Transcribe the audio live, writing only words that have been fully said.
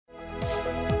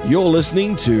You're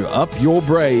listening to Up Your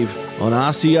Brave on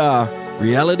RCR,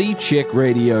 Reality Check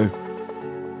Radio.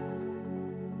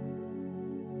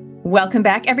 Welcome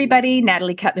back, everybody.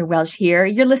 Natalie Cutler-Welsh here.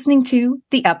 You're listening to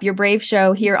the Up Your Brave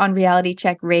show here on Reality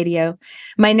Check Radio.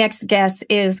 My next guest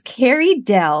is KERRY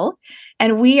DELL,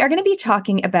 and we are going to be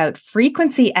talking about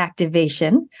frequency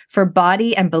activation for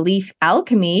body and belief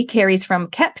alchemy. KERRY's from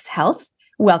KEPS Health.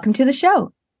 Welcome to the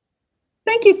show.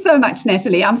 Thank you so much,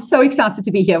 Natalie. I'm so excited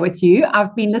to be here with you.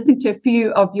 I've been listening to a few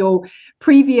of your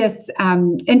previous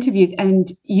interviews, and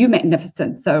you're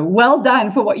magnificent. So well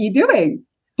done for what you're doing.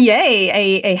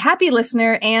 Yay, a happy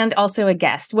listener and also a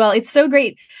guest. Well, it's so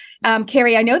great.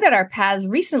 KERRY, I know that our paths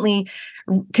recently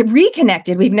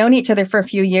reconnected. We've known each other for a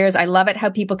few years. I love it how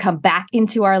people come back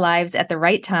into our lives at the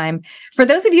right time. For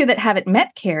those of you that haven't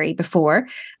met KERRY before,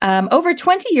 over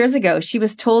 20 years ago, she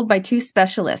was told by two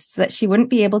specialists that she wouldn't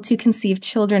be able to conceive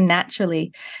children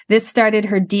naturally. This started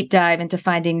her deep dive into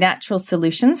finding natural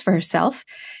solutions for herself,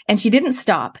 and she didn't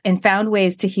stop and found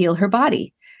ways to heal her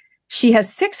body. She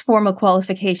has 6 formal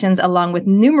qualifications along with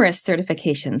numerous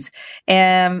certifications.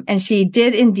 And she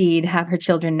did indeed have her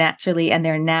children naturally, and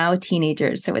they're now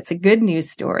teenagers. So it's a good news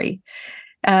story.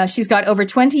 She's got over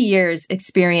 20 years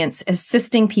experience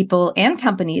assisting people and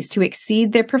companies to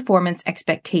exceed their performance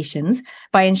expectations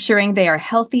by ensuring they are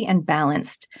healthy and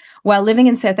balanced. While living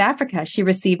in South Africa, she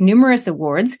received numerous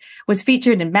awards, was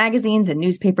featured in magazines and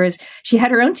newspapers. She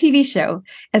had her own TV show,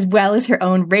 as well as her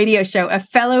own radio show, a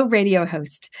fellow radio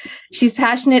host. She's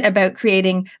passionate about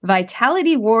creating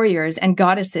vitality warriors and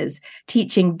goddesses,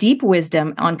 teaching deep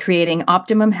wisdom on creating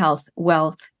optimum health,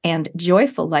 wealth, and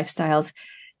joyful lifestyles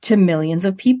to millions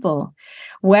of people.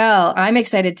 Well, I'm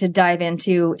excited to dive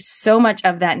into so much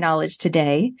of that knowledge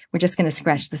today. We're just going to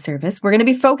scratch the surface. We're going to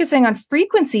be focusing on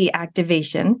frequency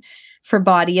activation for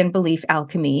body and belief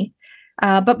alchemy.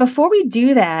 But before we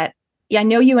do that, I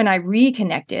know you and I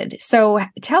reconnected. So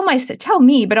tell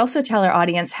me, but also tell our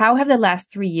audience, how have the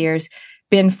last 3 years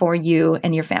been for you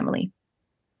and your family?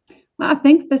 Well, I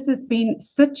think this has been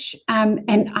such,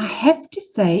 and I have to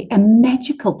say, a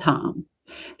magical time.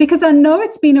 Because I know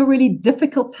it's been a really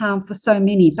difficult time for so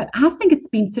many, but I think it's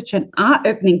been such an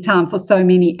eye-opening time for so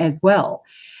many as well.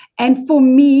 And for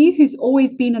me, who's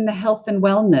always been in the health and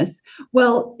wellness,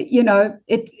 well, you know,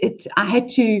 I had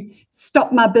to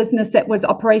stop my business that was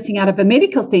operating out of a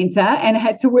medical center, and I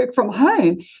had to work from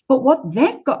home. But what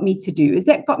that got me to do is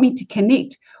that got me to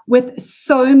connect with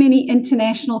so many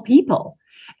international people.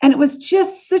 And it was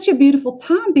just such a beautiful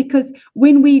time, because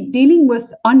when we're dealing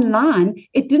with online,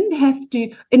 it didn't have to,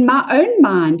 in my own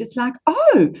mind, it's like,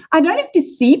 oh, I don't have to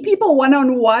see people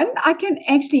one-on-one. I can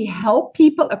actually help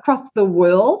people across the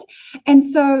world. And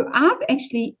so I've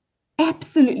actually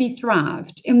absolutely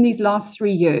thrived in these last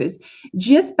 3 years,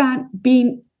 just by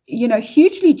being, you know,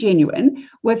 hugely genuine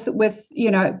with,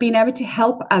 you know, being able to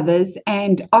help others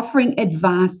and offering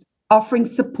advice, offering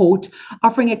support,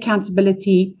 offering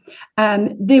accountability.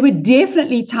 There were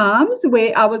definitely times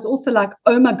where I was also like,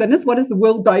 oh my goodness, what is the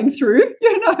world going through?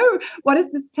 You know, what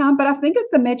is this time? But I think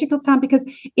it's a magical time because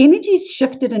energy's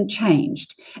shifted and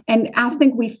changed. And I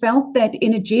think we felt that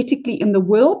energetically in the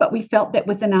world, but we felt that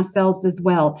within ourselves as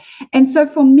well. And so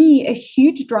for me, a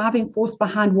huge driving force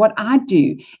behind what I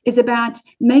do is about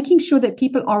making sure that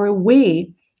people are aware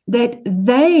that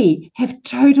they have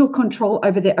total control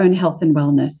over their own health and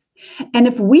wellness. And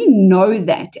if we know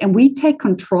that and we take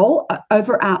control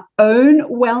over our own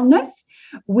wellness,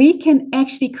 we can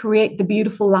actually create the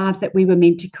beautiful lives that we were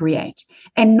meant to create,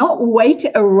 and not wait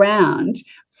around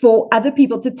for other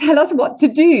people to tell us what to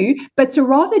do, but to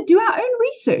rather do our own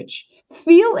research.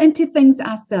 Feel into things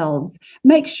ourselves,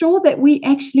 make sure that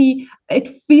it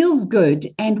feels good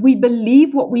and we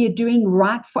believe what we are doing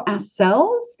right for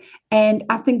ourselves. And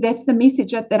I think that's the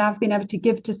message that I've been able to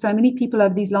give to so many people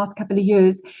over these last couple of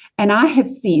years. And I have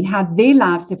seen how their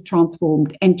lives have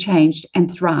transformed and changed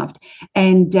and thrived.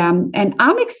 And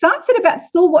I'm excited about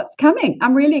still what's coming.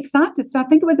 I'm really excited. So I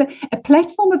think it was a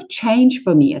platform of change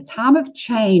for me, a time of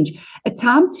change, a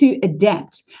time to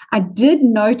adapt. I did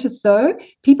notice, though,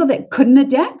 people that couldn't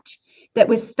adapt, that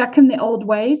were stuck in the old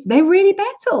ways, they really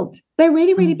battled. They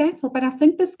really, really battled. But I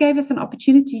think this gave us an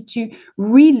opportunity to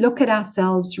relook at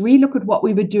ourselves, relook at what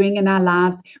we were doing in our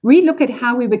lives, relook at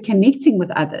how we were connecting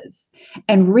with others,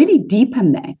 and really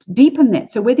deepen that.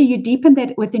 So whether you deepen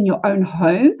that within your own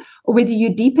home or whether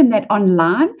you deepen that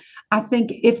online, I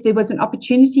think if there was an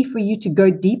opportunity for you to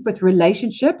go deep with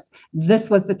relationships, this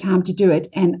was the time to do it.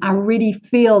 And I really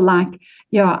feel like,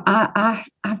 yeah,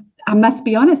 I must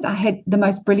be honest, I had the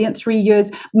most brilliant 3 years.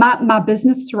 My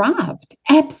business thrived,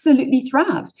 absolutely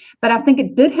thrived. But I think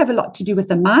it did have a lot to do with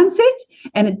the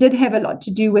mindset, and it did have a lot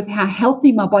to do with how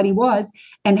healthy my body was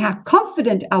and how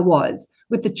confident I was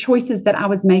with the choices that I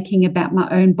was making about my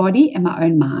own body and my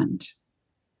own mind.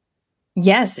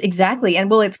 Yes, exactly.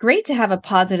 And well, it's great to have a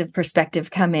positive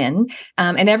perspective come in.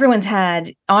 And everyone's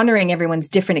honoring everyone's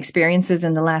different experiences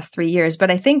in the last 3 years. But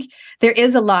I think there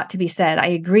is a lot to be said. I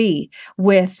agree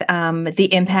with the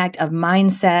impact of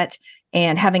mindset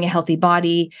and having a healthy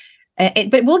body.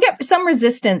 But we'll get some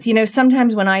resistance.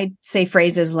 Sometimes when I say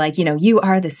phrases like, you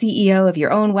are the CEO of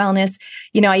your own wellness,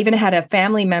 I even had a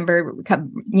family member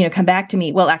come back to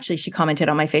me. Well, actually, she commented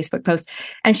on my Facebook post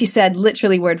and she said,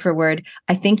 literally word for word,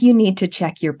 I think you need to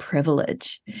check your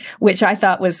privilege, which I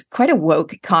thought was quite a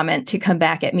woke comment to come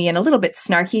back at me and a little bit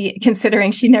snarky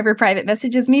considering she never private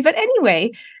messages me. But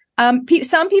anyway,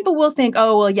 some people will think,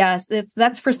 oh, well, yes,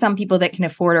 that's for some people that can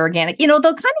afford organic. They'll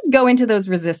kind of go into those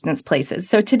resistance places.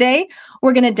 So today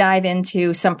we're going to dive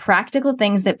into some practical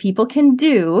things that people can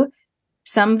do,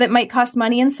 some that might cost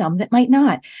money and some that might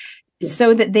not,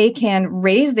 so that they can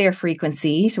raise their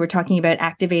frequency. So we're talking about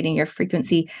activating your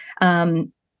frequency,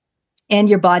 and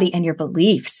your body and your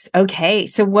beliefs. Okay.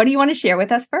 So what do you want to share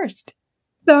with us first?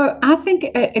 So I think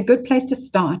a good place to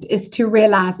start is to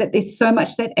realize that there's so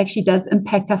much that actually does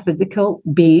impact our physical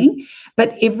being.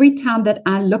 But every time that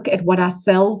I look at what our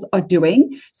cells are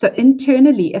doing, so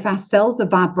internally, if our cells are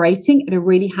vibrating at a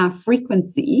really high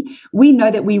frequency, we know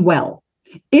that we're well.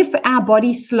 If our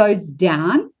body slows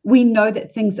down, we know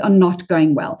that things are not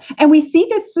going well. And we see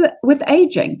this with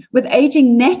aging. With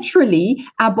aging, naturally,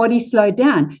 our bodies slow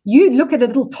down. You look at a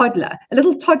little toddler. A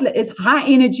little toddler is high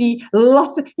energy,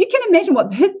 you can imagine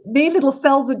what their little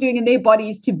cells are doing in their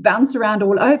bodies to bounce around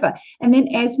all over. And then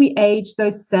as we age,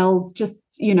 those cells just,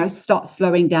 start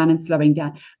slowing down and slowing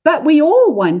down. But we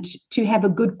all want to have a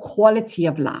good quality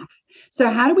of life. So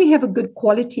how do we have a good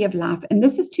quality of life? And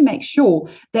this is to make sure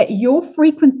that your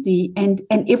frequency and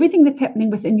everything that's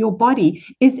happening within your body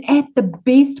is at the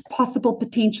best possible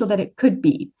potential that it could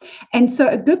be. And so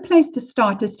a good place to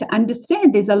start is to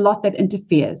understand there's a lot that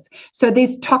interferes. So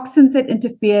there's toxins that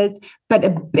interferes, but a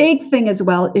big thing as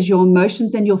well is your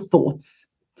emotions and your thoughts.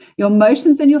 Your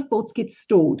emotions and your thoughts get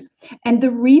stored. And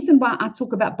the reason why I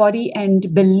talk about body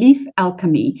and belief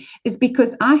alchemy is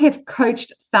because I have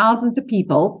coached thousands of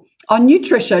people on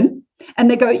nutrition,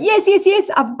 and they go, yes,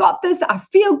 I've got this. I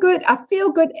feel good.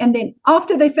 And then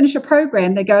after they finish a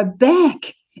program, they go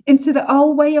back into the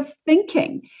old way of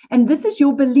thinking. And this is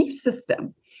your belief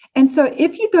system. And so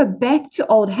if you go back to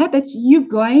old habits, you're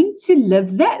going to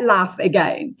live that life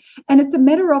again. And it's a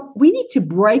matter of, we need to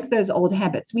break those old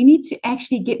habits. We need to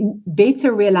actually get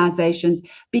better realizations,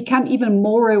 become even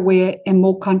more aware and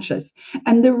more conscious.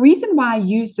 And the reason why I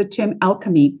use the term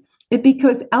alchemy is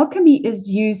because alchemy is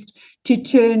used to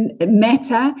turn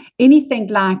matter, anything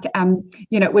like,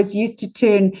 it was used to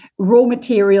turn raw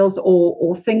materials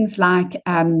or things like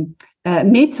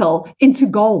metal into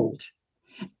gold.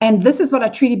 And this is what I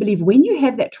truly believe. When you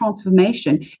have that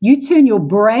transformation, you turn your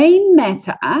brain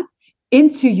matter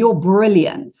into your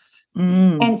brilliance.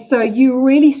 And so you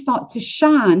really start to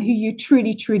shine who you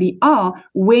truly, truly are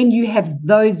when you have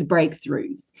those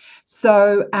breakthroughs.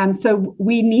 So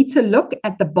we need to look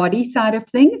at the body side of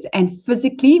things and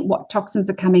physically what toxins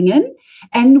are coming in.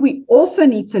 And we also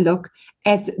need to look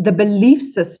at the belief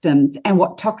systems and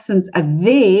what toxins are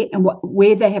there and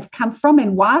where they have come from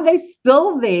and why they're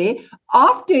still there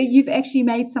after you've actually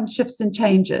made some shifts and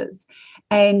changes.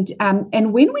 And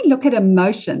when we look at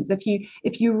emotions, if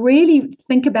you really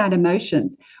think about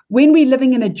emotions, when we're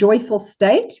living in a joyful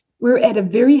state, we're at a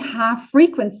very high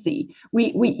frequency.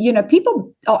 We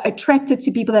people are attracted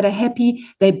to people that are happy.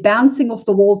 They're bouncing off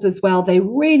the walls as well. They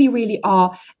really, really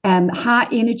are high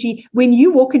energy. When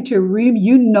you walk into a room,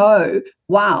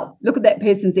 wow, look at that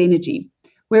person's energy.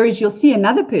 Whereas you'll see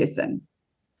another person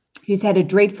who's had a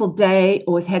dreadful day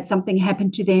or has had something happen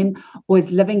to them or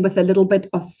is living with a little bit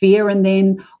of fear in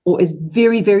them or is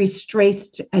very, very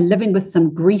stressed and living with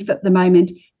some grief at the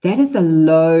moment, that is a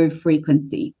low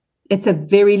frequency. It's a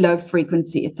very low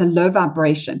frequency. It's a low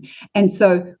vibration. And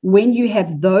so when you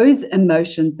have those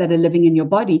emotions that are living in your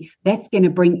body, that's going to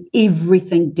bring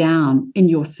everything down in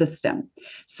your system.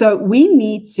 So we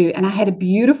need to, and I had a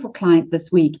beautiful client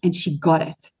this week and she got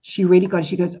it. She really got it.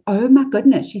 She goes, oh my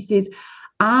goodness. She says,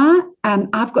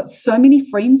 I've got so many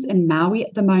friends in Maui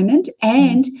at the moment,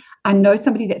 and I know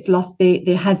somebody that's lost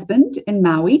their husband in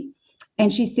Maui.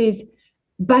 And she says,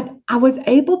 but I was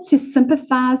able to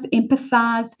sympathize,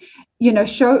 empathize,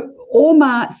 show all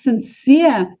my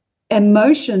sincere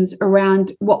emotions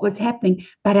around what was happening,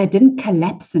 but I didn't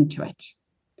collapse into it.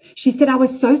 She said, I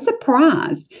was so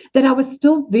surprised that I was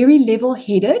still very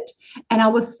level-headed and I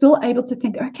was still able to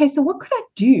think, okay, so what could I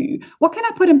do? What can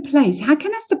I put in place? How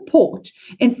can I support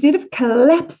instead of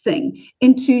collapsing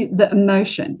into the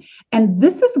emotion? And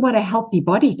this is what a healthy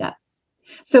body does.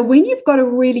 So when you've got a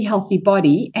really healthy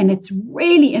body and it's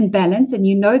really in balance and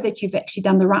you know that you've actually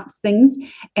done the right things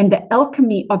and the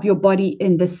alchemy of your body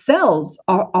in the cells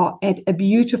are at a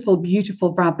beautiful,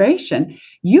 beautiful vibration,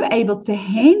 you're able to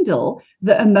handle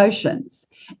the emotions.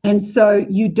 And so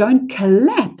you don't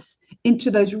collapse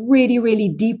into those really, really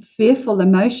deep, fearful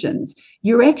emotions.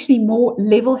 You're actually more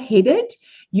level-headed.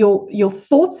 Your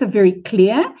thoughts are very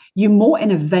clear. You're more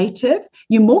innovative.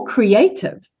 You're more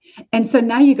creative. And so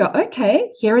now you go,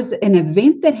 okay, here is an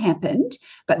event that happened,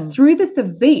 but through this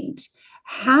event,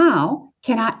 how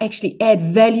can I actually add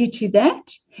value to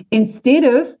that instead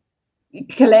of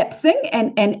collapsing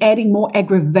and adding more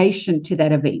aggravation to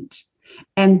that event?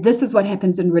 And this is what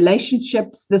happens in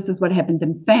relationships. This is what happens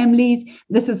in families.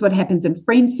 This is what happens in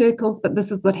friend circles, but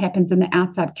this is what happens in the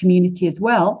outside community as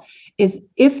well, is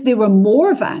if there were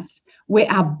more of us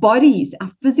where our bodies, our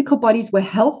physical bodies were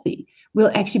healthy,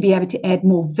 we'll actually be able to add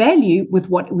more value with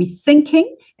what we're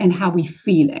thinking and how we're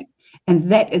feeling. And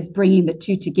that is bringing the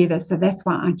two together. So that's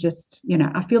why I just,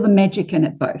 I feel the magic in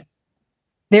it both.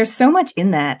 There's so much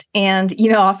in that. And,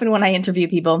 often when I interview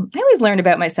people, I always learn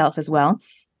about myself as well.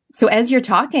 So as you're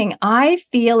talking, I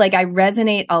feel like I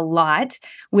resonate a lot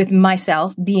with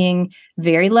myself being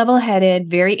very level-headed,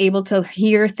 very able to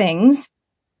hear things,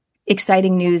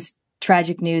 exciting news,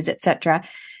 tragic news, etc.,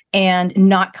 and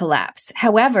not collapse.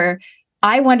 However,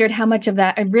 I wondered how much of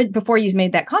that, before you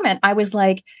made that comment, I was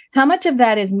like, how much of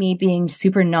that is me being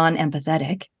super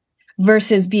non-empathetic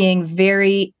versus being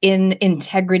very in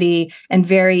integrity and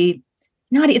very,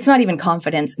 it's not even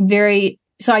confidence,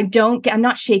 so I'm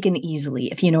not shaken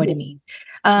easily, if you know what I mean.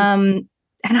 And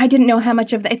I didn't know how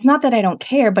much of that, it's not that I don't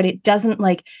care, but it doesn't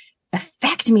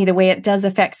affect me the way it does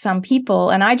affect some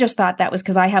people. And I just thought that was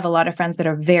because I have a lot of friends that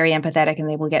are very empathetic and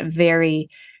they will get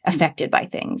very affected by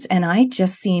things. And I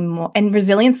just seem more, and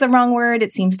resilience, the wrong word.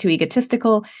 It seems too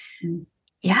egotistical.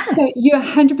 Yeah. So you're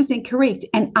 100% correct.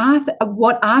 And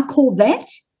what I call that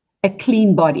a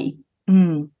clean body,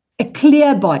 a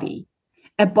clear body,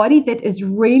 a body that is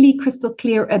really crystal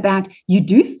clear about you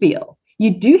do feel,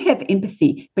 you do have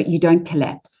empathy, but you don't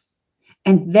collapse.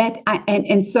 And that,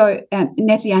 so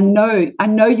Natalie, I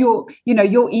know your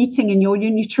eating and your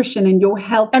nutrition and your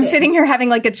health. I'm sitting here having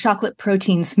like a chocolate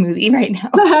protein smoothie right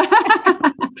now.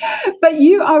 But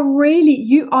you are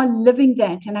living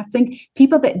that. And I think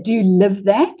people that do live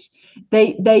that,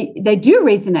 they do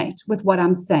resonate with what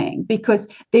I'm saying, because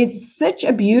there's such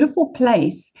a beautiful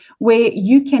place where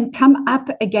you can come up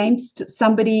against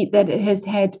somebody that has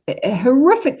had a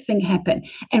horrific thing happen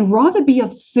and rather be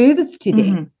of service to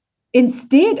them.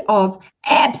 Instead of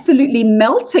absolutely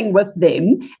melting with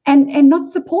them and not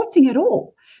supporting at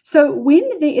all. So when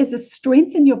there is a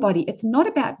strength in your body, it's not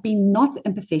about being not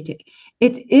empathetic.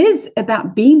 It is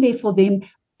about being there for them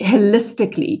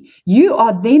holistically. You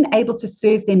are then able to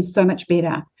serve them so much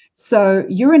better. So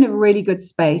you're in a really good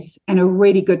space and a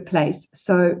really good place.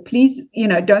 So please,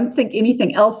 don't think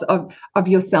anything else of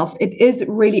yourself. It is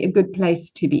really a good place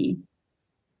to be.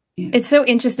 Yeah. It's so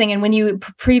interesting. And when you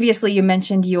previously, you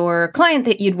mentioned your client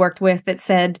that you'd worked with that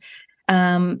said,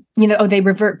 they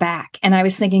revert back. And I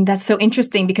was thinking that's so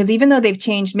interesting, because even though they've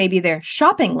changed maybe their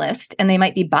shopping list and they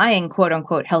might be buying quote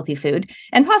unquote healthy food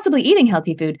and possibly eating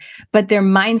healthy food, but their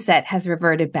mindset has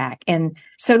reverted back. And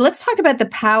so let's talk about the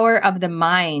power of the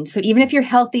mind. So even if you're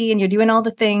healthy and you're doing all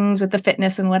the things with the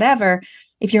fitness and whatever,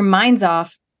 if your mind's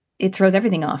off, it throws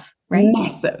everything off, right?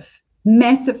 Massive.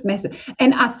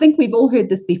 And I think we've all heard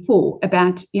this before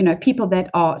about, people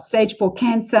that are stage 4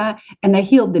 cancer and they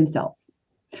healed themselves.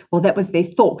 Well, that was their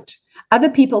thought. Other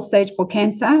people stage 4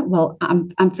 cancer, well,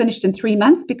 I'm finished in 3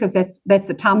 months because that's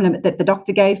the time limit that the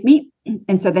doctor gave me.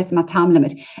 And so that's my time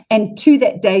limit. And to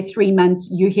that day, 3 months,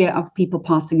 you hear of people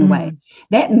passing away.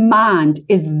 That mind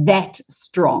is that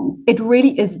strong. It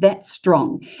really is that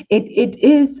strong. It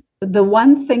is the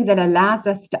one thing that allows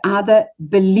us to either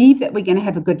believe that we're going to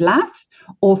have a good life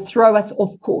or throw us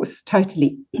off course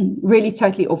totally, really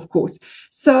totally off course.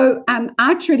 So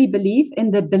I truly believe in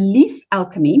the belief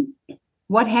alchemy.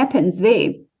 What happens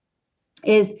there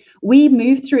is we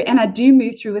move through, and I do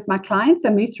move through with my clients,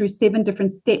 I move through 7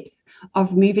 different steps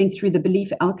of moving through the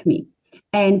belief alchemy.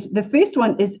 And the first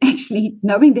one is actually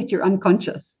knowing that you're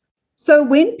unconscious. So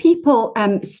when people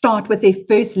start with their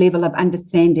first level of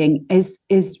understanding is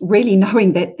really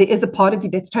knowing that there is a part of you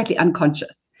that's totally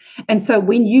unconscious. And so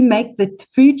when you make the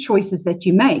food choices that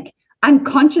you make,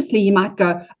 unconsciously you might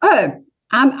go, oh,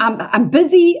 I'm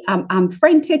busy, I'm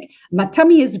frantic, my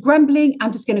tummy is grumbling,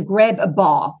 I'm just going to grab a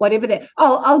bar, whatever that.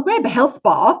 I'll grab a health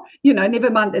bar, never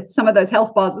mind that some of those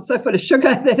health bars are so full of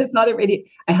sugar that it's not really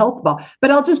a health bar,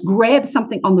 but I'll just grab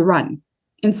something on the run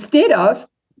instead of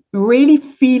really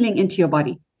feeling into your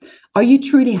body. Are you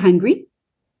truly hungry?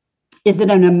 Is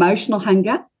it an emotional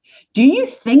hunger? Do you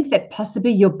think that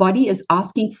possibly your body is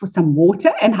asking for some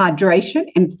water and hydration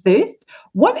and thirst?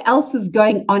 What else is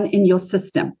going on in your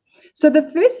system? So the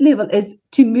first level is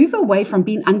to move away from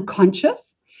being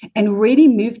unconscious and really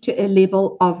move to a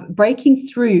level of breaking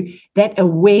through that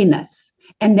awareness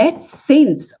and that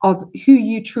sense of who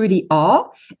you truly are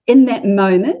in that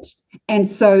moment. And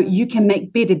so you can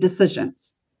make better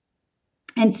decisions.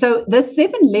 And so the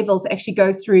 7 levels actually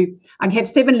go through, I have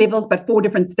 7 levels, but 4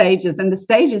 different stages. And the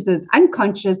stages is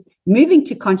unconscious, moving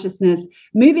to consciousness,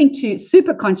 moving to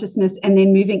super consciousness, and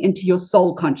then moving into your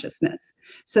soul consciousness.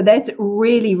 So that's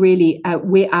really, really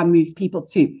where I move people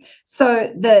to.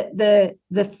 So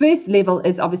the first level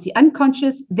is obviously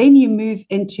unconscious. Then you move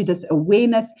into this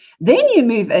awareness. Then you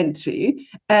move into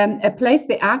a place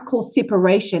that I call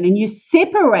separation. And you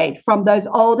separate from those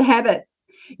old habits.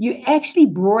 You actually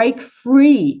break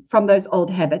free from those old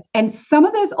habits. And some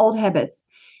of those old habits,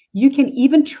 you can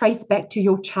even trace back to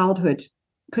your childhood.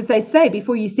 Because they say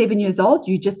before you're 7 years old,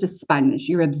 you're just a sponge.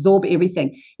 You absorb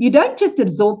everything. You don't just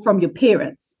absorb from your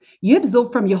parents. You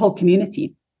absorb from your whole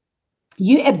community.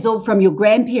 You absorb from your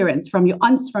grandparents, from your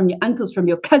aunts, from your uncles, from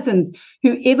your cousins.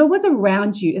 Whoever was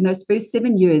around you in those first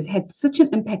 7 years had such an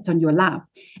impact on your life.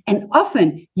 And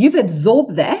often you've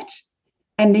absorbed that,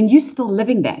 and then you're still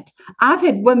living that. I've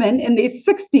had women in their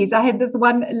 60s. I had this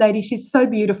one lady, she's so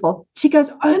beautiful. She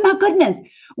goes, oh my goodness,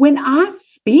 when I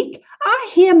speak, I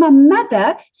hear my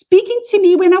mother speaking to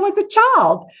me when I was a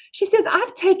child. She says,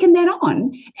 I've taken that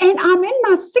on and I'm in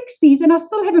my 60s and I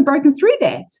still haven't broken through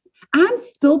that. I'm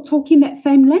still talking that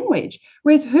same language.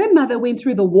 Whereas her mother went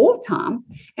through the wartime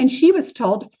and she was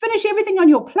told, finish everything on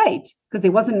your plate because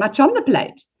there wasn't much on the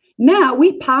plate. Now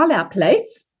we pile our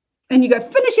plates. And you go,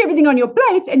 finish everything on your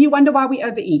plate, and you wonder why we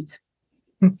overeat.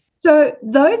 So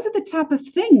those are the type of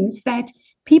things that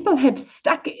people have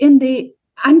stuck in their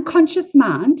unconscious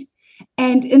mind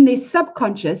and in their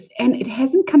subconscious, and it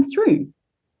hasn't come through.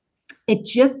 It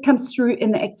just comes through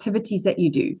in the activities that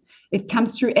you do. It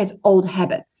comes through as old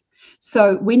habits.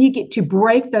 So when you get to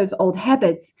break those old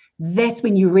habits, that's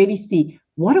when you really see,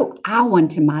 what do I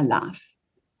want in my life?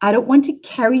 I don't want to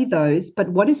carry those, but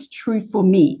what is true for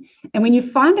me? And when you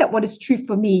find out what is true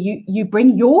for me, you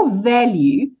bring your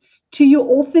value to your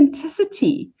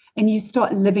authenticity and you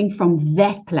start living from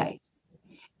that place.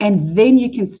 And then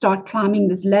you can start climbing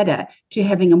this ladder to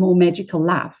having a more magical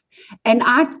life. And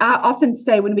I often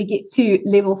say when we get to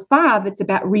level 5, it's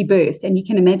about rebirth. And you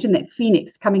can imagine that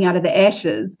phoenix coming out of the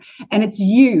ashes. And it's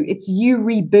you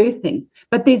rebirthing.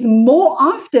 But there's more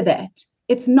after that.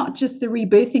 It's not just the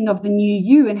rebirthing of the new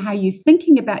you and how you're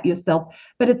thinking about yourself,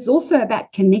 but it's also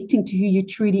about connecting to who you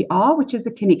truly are, which is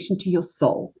a connection to your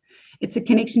soul. It's a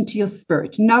connection to your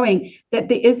spirit, knowing that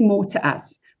there is more to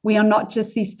us. We are not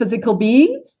just these physical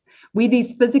beings. We're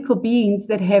these physical beings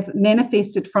that have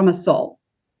manifested from a soul.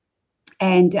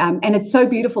 And it's so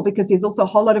beautiful because there's also a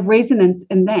whole lot of resonance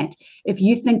in that. If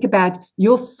you think about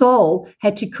your soul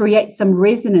had to create some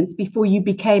resonance before you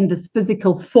became this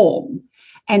physical form.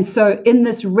 And so in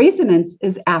this resonance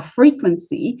is our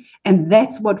frequency, and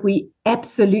that's what we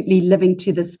absolutely living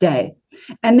to this day.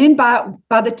 And then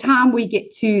by the time we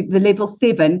get to the level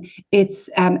 7, it's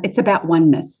about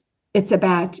oneness. It's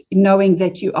about knowing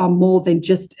that you are more than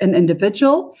just an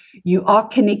individual. You are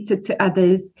connected to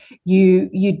others. You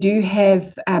do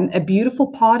have a beautiful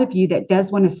part of you that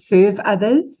does want to serve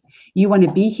others. You want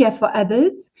to be here for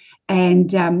others,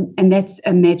 and that's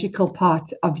a magical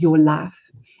part of your life.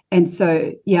 And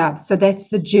so, so that's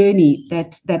the journey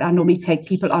that I normally take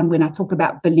people on when I talk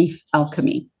about belief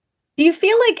alchemy. Do you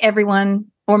feel like everyone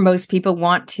or most people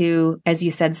want to, as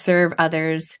you said, serve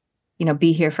others,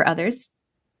 be here for others?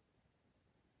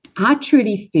 I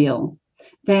truly feel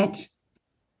that,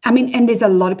 and there's a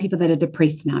lot of people that are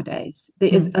depressed nowadays.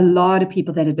 There is a lot of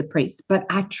people that are depressed, but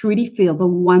I truly feel the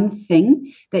one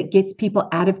thing that gets people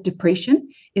out of depression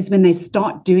is when they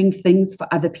start doing things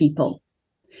for other people.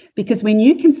 Because when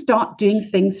you can start doing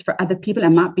things for other people, it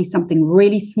might be something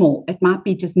really small. It might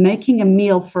be just making a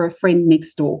meal for a friend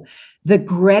next door. The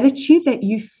gratitude that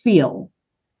you feel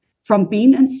from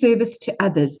being in service to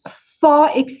others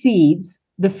far exceeds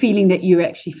the feeling that you're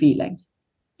actually feeling.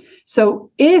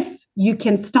 So if you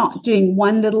can start doing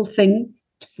one little thing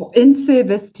in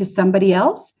service to somebody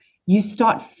else, you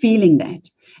start feeling that.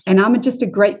 And I'm just a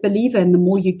great believer in the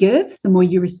more you give, the more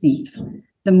you receive.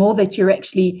 The more that you're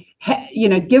actually,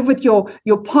 give with your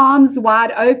palms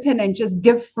wide open and just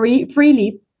give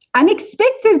freely,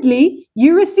 unexpectedly,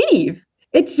 you receive.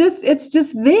 It's just there.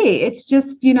 It's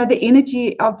just, the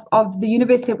energy of the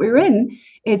universe that we're in.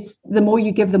 It's the more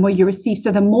you give, the more you receive.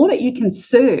 So the more that you can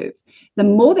serve, the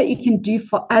more that you can do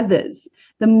for others,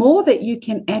 the more that you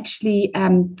can actually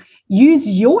use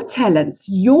your talents,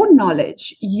 your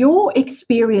knowledge, your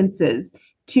experiences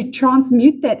to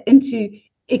transmute that into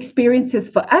experiences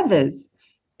for others,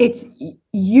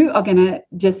 you are going to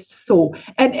just soar.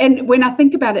 And when I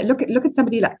think about it, look at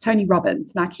somebody like Tony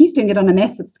Robbins. Like, he's doing it on a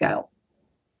massive scale.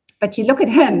 But you look at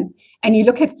him and you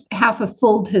look at how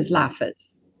fulfilled his life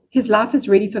is. His life is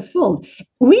really fulfilled.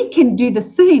 We can do the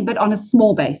same, but on a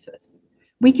small basis.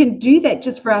 We can do that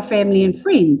just for our family and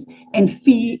friends and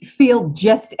feel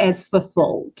just as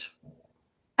fulfilled.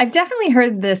 I've definitely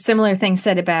heard the similar thing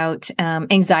said about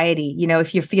anxiety.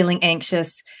 If you're feeling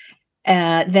anxious,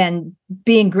 then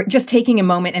just taking a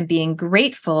moment and being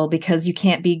grateful, because you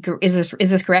can't be, is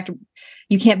this correct?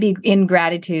 You can't be in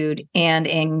gratitude and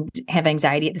have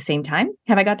anxiety at the same time.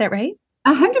 Have I got that right?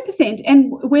 100%.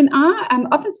 And when I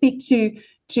often speak to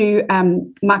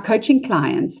my coaching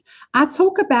clients, I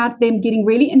talk about them getting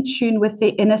really in tune with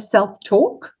their inner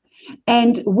self-talk.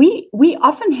 And we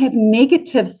often have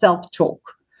negative self-talk.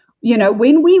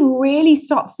 When we really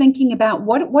start thinking about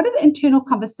what are the internal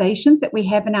conversations that we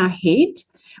have in our head.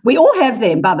 We all have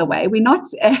them, by the way. We're not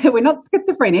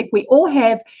schizophrenic. We all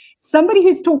have somebody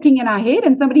who's talking in our head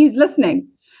and somebody who's listening.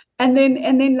 And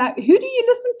then like, who do you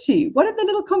listen to? What are the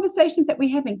little conversations that we're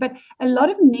having? But a lot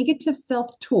of negative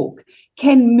self-talk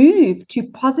can move to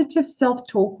positive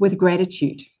self-talk with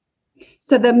gratitude.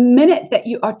 So the minute that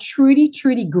you are truly,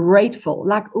 truly grateful,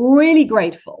 like really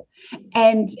grateful,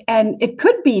 and it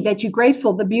could be that you're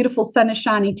grateful the beautiful sun is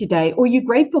shining today, or you're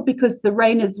grateful because the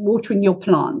rain is watering your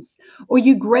plants, or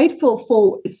you're grateful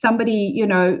for somebody,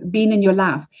 being in your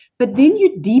life. But then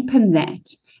you deepen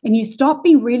that and you start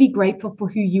being really grateful for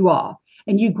who you are.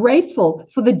 And you're grateful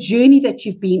for the journey that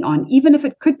you've been on. Even if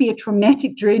it could be a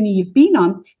traumatic journey you've been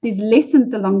on, there's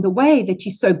lessons along the way that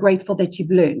you're so grateful that you've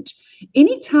learned.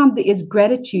 Anytime there is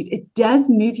gratitude, it does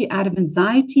move you out of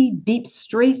anxiety, deep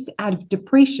stress, out of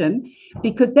depression,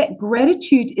 because that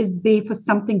gratitude is there for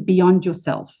something beyond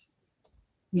yourself.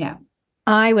 Yeah.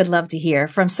 I would love to hear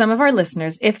from some of our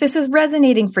listeners if this is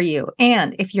resonating for you,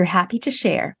 and if you're happy to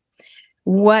share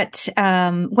what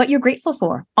you're grateful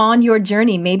for on your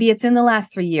journey. Maybe it's in the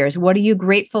last 3 years. What are you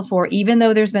grateful for? Even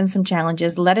though there's been some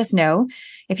challenges, let us know.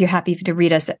 If you're happy to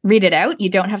read it out, you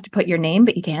don't have to put your name,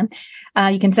 but you can.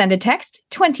 You can send a text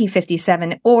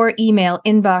 2057 or email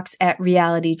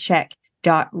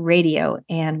inbox@realitycheck.radio,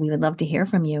 and we would love to hear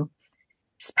from you.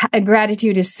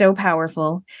 Gratitude is so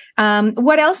powerful.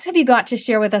 What else have you got to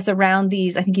share with us around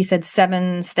these? I think you said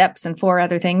 7 steps and 4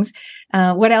 other things.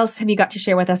 What else have you got to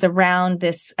share with us around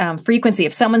this frequency?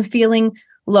 If someone's feeling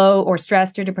low or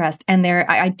stressed or depressed, and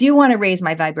I do want to raise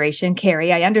my vibration,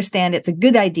 KERRY, I understand it's a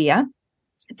good idea.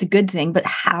 It's a good thing, but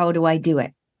how do I do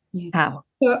it? Yeah. How?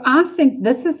 So I think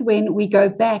this is when we go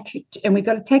back, and we've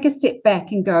got to take a step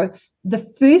back and go, the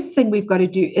first thing we've got to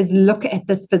do is look at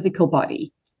this physical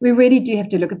body. We really do have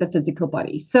to look at the physical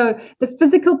body. So the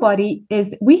physical body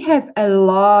is, we have a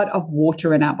lot of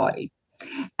water in our body.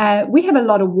 We have a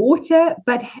lot of water,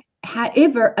 but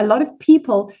however, a lot of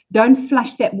people don't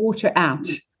flush that water out.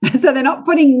 So they're not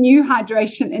putting new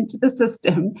hydration into the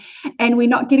system, and we're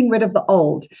not getting rid of the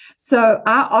old. So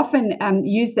I often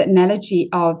use the analogy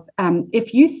of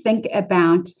if you think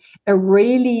about a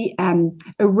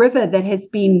river that has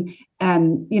been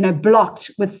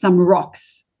blocked with some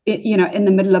rocks, in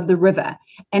the middle of the river,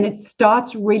 and it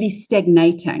starts really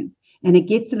stagnating, and it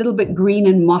gets a little bit green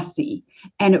and mossy,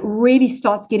 and it really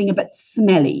starts getting a bit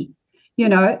smelly,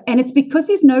 and it's because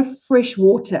there's no fresh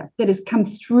water that has come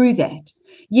through that.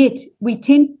 Yet we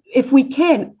tend, if we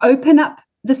can, open up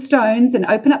the stones and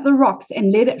open up the rocks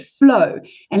and let it flow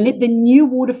and let the new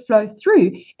water flow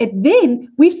through it. Then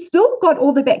we've still got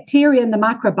all the bacteria in the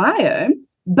microbiome,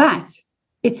 but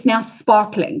it's now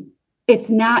sparkling. It's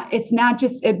now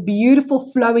just a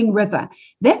beautiful flowing river.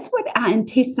 That's what our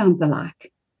intestines are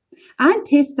like. Our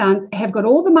intestines have got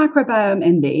all the microbiome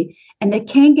in there, and they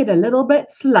can get a little bit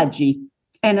sludgy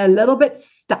and a little bit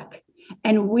stuck.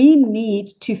 And we need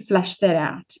to flush that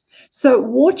out. So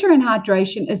water and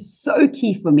hydration is so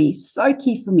key for me, so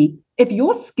key for me. If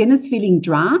your skin is feeling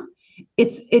dry,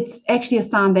 it's actually a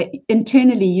sign that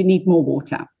internally you need more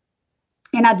water.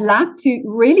 And I'd like to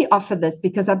really offer this,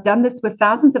 because I've done this with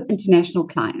thousands of international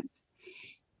clients.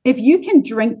 if you can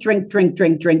drink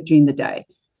during the day.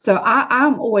 So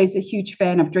I'm always a huge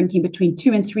fan of drinking between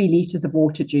 2 and 3 liters of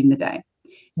water during the day.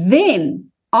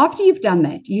 Then after you've done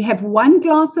that, you have 1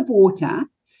 glass of water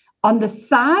on the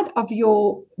side of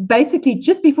basically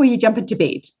just before you jump into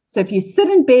bed. So if you sit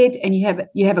in bed and you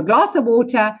have a glass of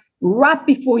water right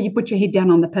before you put your head down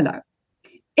on the pillow.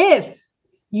 If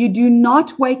you do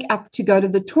not wake up to go to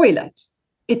the toilet,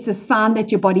 it's a sign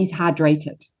that your body's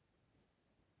hydrated.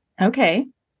 Okay.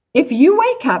 If you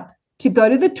wake up to go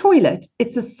to the toilet,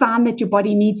 it's a sign that your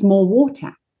body needs more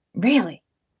water. Really?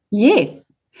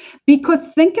 Yes. Because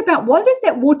think about, what is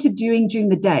that water doing during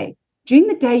the day? During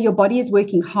the day, your body is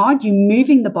working hard. You're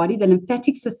moving the body. The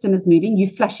lymphatic system is moving. You're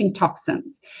flushing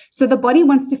toxins. So the body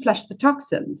wants to flush the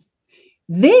toxins.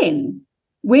 Then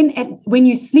when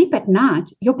you sleep at night,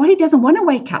 your body doesn't want to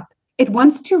wake up. It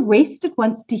wants to rest. It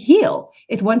wants to heal.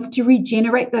 It wants to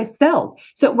regenerate those cells.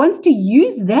 So it wants to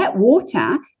use that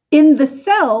water in the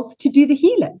cells to do the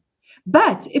healing.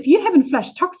 But if you haven't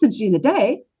flushed toxins during the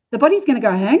day, the body's going to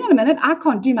go, hang on a minute, I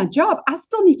can't do my job. I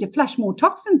still need to flush more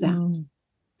toxins out.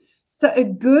 So a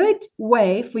good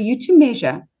way for you to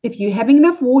measure if you're having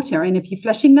enough water and if you're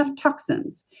flushing enough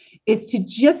toxins is to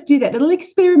just do that little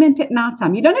experiment at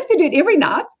nighttime. You don't have to do it every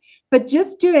night, but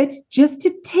just do it just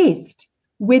to test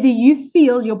whether you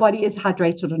feel your body is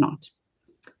hydrated or not.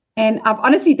 And I've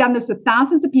honestly done this with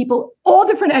thousands of people, all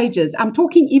different ages. I'm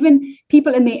talking even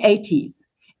people in their 80s,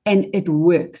 and it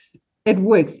works. It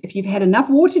works. If you've had enough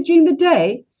water during the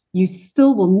day, you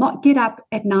still will not get up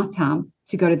at nighttime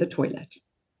to go to the toilet.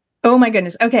 Oh my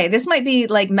goodness. Okay. This might be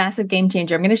like massive game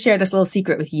changer. I'm going to share this little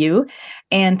secret with you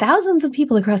and thousands of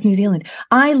people across New Zealand.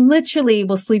 I literally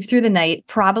will sleep through the night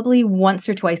probably once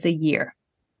or twice a year.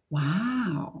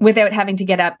 Wow. Without having to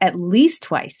get up at least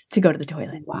twice to go to the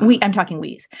toilet. Wow. I'm talking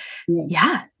wheeze. Yes.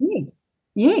 Yeah. Yes.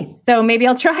 Yes. So maybe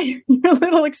I'll try your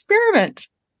little experiment.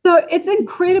 So it's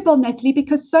incredible, Natalie,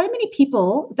 because so many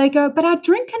people, they go, but I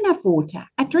drink enough water.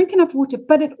 I drink enough water.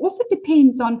 But it also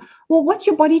depends on, well, what's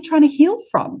your body trying to heal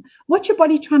from? What's your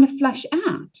body trying to flush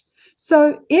out?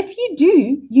 So if you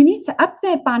do, you need to up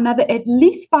that by another at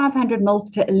least 500 mils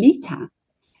to a liter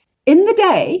in the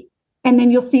day, and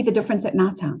then you'll see the difference at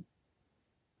nighttime.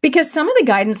 Because some of the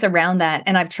guidance around that,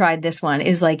 and I've tried this one,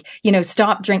 is like,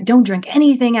 don't drink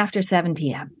anything after 7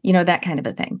 p.m., that kind of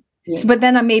a thing. Yes. So, but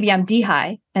then maybe I'm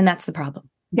dehy, and that's the problem.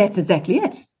 That's exactly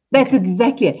it. That's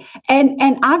exactly it.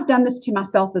 And I've done this to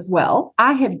myself as well.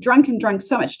 I have drunk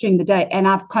so much during the day, and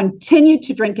I've continued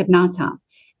to drink at nighttime,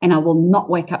 and I will not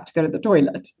wake up to go to the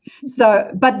toilet. So,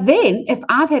 but then if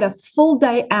I've had a full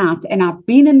day out and I've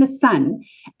been in the sun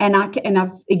and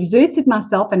I've exerted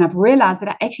myself and I've realized that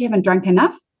I actually haven't drunk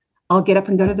enough, I'll get up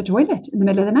and go to the toilet in the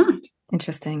middle of the night.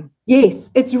 Interesting. Yes,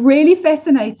 it's really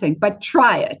fascinating, but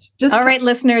try it. All right,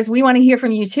 listeners, we want to hear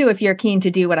from you too if you're keen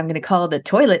to do what I'm going to call the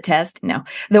toilet test. No,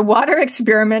 the water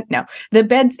experiment. No, the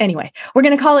beds. Anyway, we're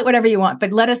going to call it whatever you want,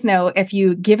 but let us know if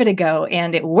you give it a go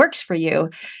and it works for you.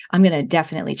 I'm going to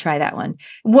definitely try that one.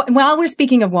 While we're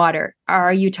speaking of water,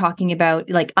 are you talking about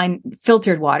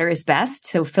filtered water is best?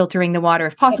 So filtering the water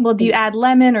if possible. Do you add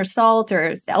lemon or salt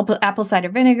or apple cider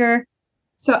vinegar?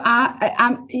 So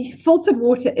filtered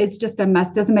water is just a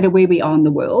must. Doesn't matter where we are in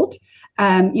the world.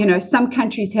 Some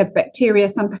countries have bacteria.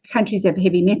 Some countries have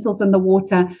heavy metals in the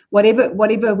water.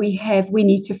 Whatever we have, we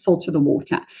need to filter the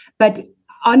water. But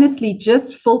honestly,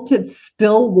 just filtered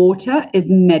still water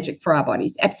is magic for our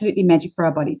bodies. Absolutely magic for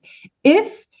our bodies.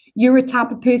 If you're a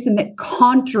type of person that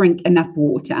can't drink enough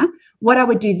water, what I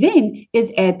would do then is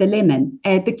add the lemon,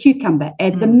 add the cucumber,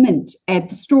 add the mint, add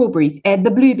the strawberries, add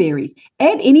the blueberries,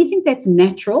 add anything that's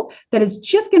natural that is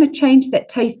just going to change that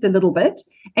taste a little bit,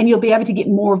 and you'll be able to get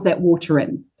more of that water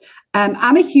in.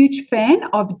 I'm a huge fan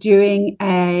of doing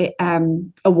a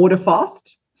water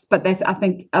fast, but I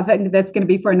think that's going to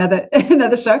be for another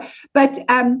show. But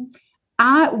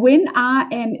when I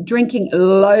am drinking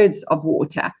loads of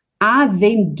water, I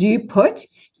then do put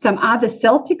some either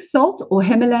Celtic salt or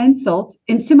Himalayan salt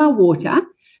into my water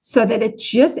so that it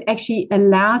just actually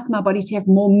allows my body to have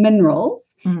more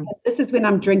minerals. This is when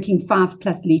I'm drinking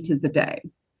 5+ liters a day.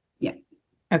 Yeah.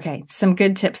 Okay. Some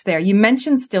good tips there. You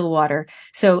mentioned still water.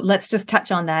 So let's just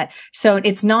touch on that. So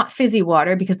it's not fizzy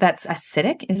water because that's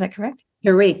acidic. Is that correct?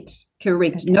 Correct.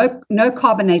 Okay. No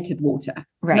carbonated water.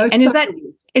 Right. No, and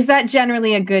is that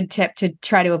generally a good tip to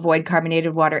try to avoid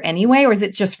carbonated water anyway, or is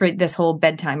it just for this whole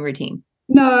bedtime routine?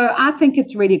 No, I think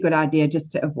it's really a good idea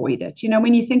just to avoid it.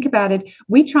 When you think about it,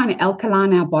 we're trying to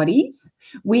alkaline our bodies.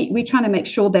 We're trying to make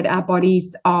sure that our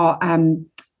bodies are, and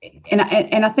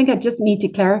I think I just need to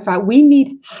clarify, we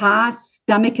need high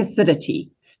stomach acidity.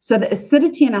 So the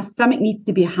acidity in our stomach needs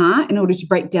to be high in order to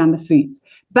break down the foods.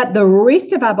 But the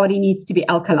rest of our body needs to be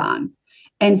alkaline.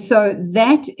 And so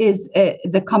that is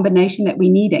the combination that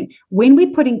we're needing. When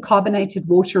we're putting carbonated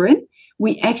water in,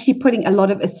 we're actually putting a lot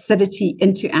of acidity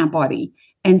into our body.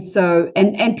 And so,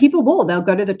 and people they'll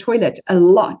go to the toilet a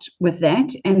lot with that.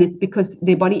 And it's because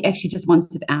their body actually just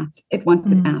wants it out. It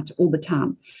wants it out all the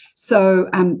time. So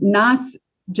nice,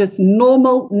 just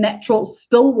normal, natural,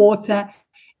 still water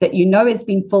that has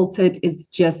been filtered is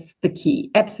just the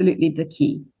key. Absolutely the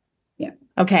key. Yeah.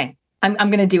 Okay. I'm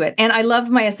going to do it. And I love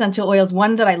my essential oils.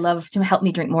 One that I love to help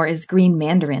me drink more is green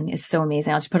mandarin. It's so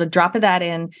amazing. I'll just put a drop of that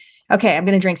in. Okay, I'm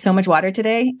going to drink so much water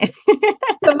today.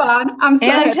 Come on. I'm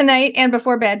sorry. And tonight and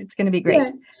before bed. It's going to be great.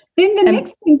 Yeah. Then the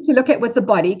next thing to look at with the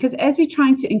body, because as we're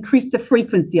trying to increase the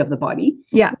frequency of the body,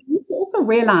 we need to also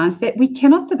realize that we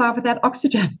cannot survive without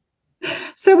oxygen.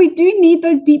 So we do need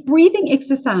those deep breathing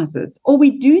exercises, or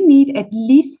we do need at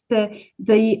least the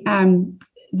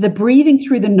breathing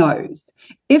through the nose.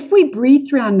 If we breathe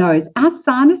through our nose, our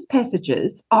sinus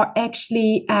passages are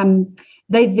actually,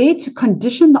 they're there to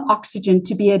condition the oxygen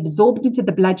to be absorbed into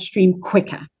the bloodstream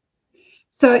quicker.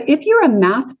 So if you're a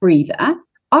mouth breather,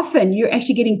 often you're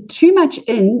actually getting too much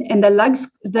in, and the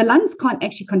lungs can't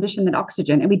actually condition that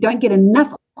oxygen, and we don't get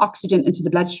enough oxygen into the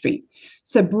bloodstream.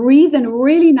 So breathe in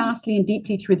really nicely and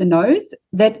deeply through the nose.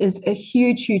 That is a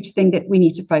huge, huge thing that we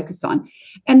need to focus on.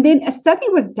 And then a study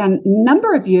was done a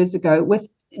number of years ago with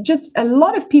just a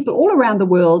lot of people all around the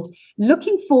world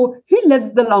looking for who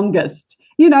lives the longest.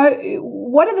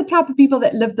 What are the type of people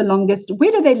that live the longest?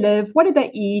 Where do they live? What do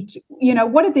they eat?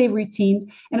 What are their routines?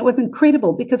 And it was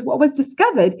incredible, because what was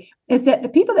discovered is that the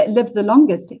people that lived the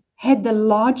longest had the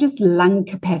largest lung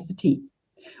capacity,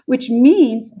 which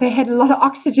means they had a lot of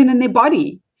oxygen in their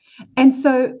body. And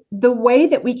so the way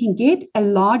that we can get a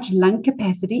large lung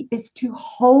capacity is to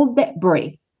hold that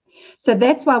breath. So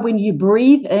that's why when you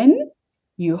breathe in,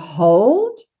 you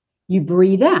hold, you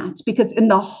breathe out, because in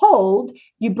the hold,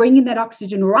 you bring in that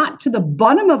oxygen right to the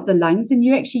bottom of the lungs, and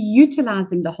you're actually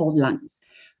utilizing the whole lungs.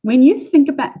 When you think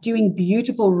about doing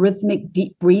beautiful, rhythmic,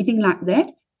 deep breathing like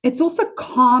that, it's also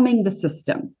calming the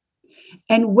system.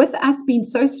 And with us being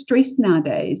so stressed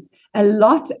nowadays, a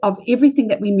lot of everything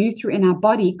that we move through in our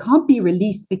body can't be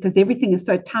released because everything is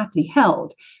so tightly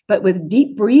held. But with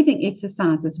deep breathing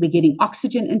exercises, we're getting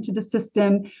oxygen into the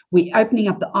system, we're opening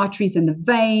up the arteries and the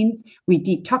veins, we're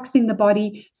detoxing the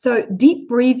body. So deep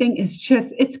breathing is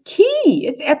it's key.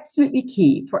 It's absolutely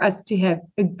key for us to have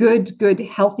a good,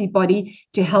 healthy body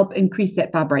to help increase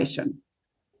that vibration.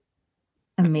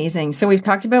 Amazing. So we've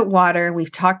talked about water.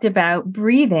 We've talked about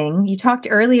breathing. You talked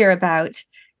earlier about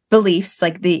beliefs,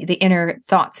 like the inner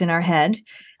thoughts in our head.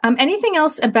 Anything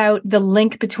else about the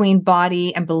link between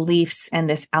body and beliefs and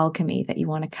this alchemy that you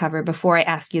want to cover before I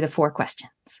ask you the 4 questions?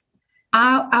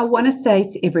 I want to say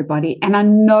to everybody, and I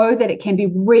know that it can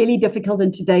be really difficult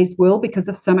in today's world because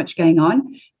of so much going on,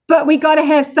 but we got to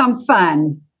have some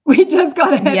fun. We just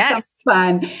got to have some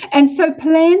fun. And so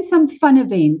plan some fun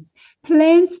events.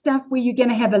 Plan stuff where you're going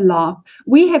to have a laugh.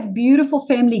 We have beautiful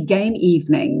family game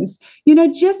evenings.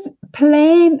 Just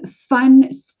plan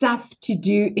fun stuff to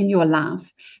do in your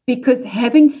life, because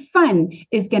having fun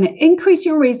is going to increase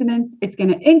your resonance. It's going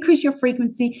to increase your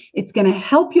frequency. It's going to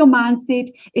help your mindset.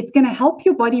 It's going to help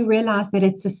your body realize that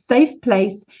it's a safe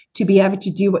place to be able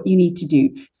to do what you need to do.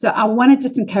 So I want to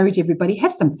just encourage everybody,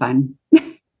 have some fun.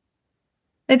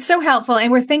 It's so helpful.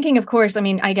 And we're thinking, of course,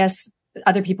 I guess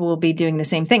other people will be doing the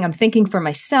same thing. I'm thinking for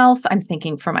myself. I'm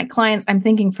thinking for my clients. I'm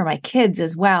thinking for my kids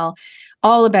as well.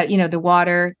 All about, the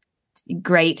water.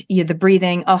 Great. The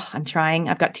breathing. Oh, I'm trying.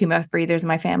 I've got 2 mouth breathers in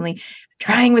my family.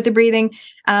 Trying with the breathing.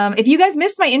 If you guys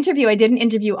missed my interview, I did an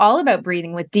interview all about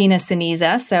breathing with Dina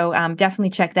Siniza. So definitely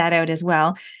check that out as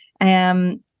well.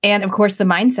 And of course, the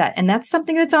mindset. And that's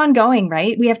something that's ongoing,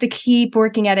 right? We have to keep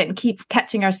working at it and keep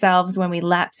catching ourselves when we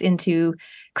lapse into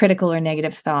critical or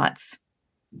negative thoughts.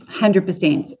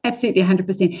 100%, absolutely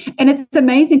 100%. And it's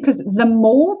amazing because the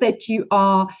more that you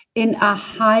are in a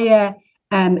higher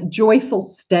joyful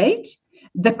state,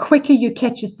 the quicker you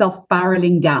catch yourself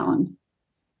spiraling down.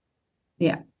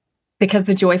 Yeah. Because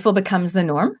the joyful becomes the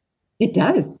norm? It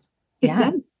does. It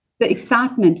does. The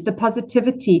excitement, the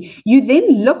positivity. You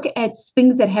then look at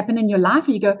things that happen in your life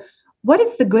and you go, what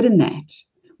is the good in that?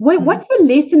 What's the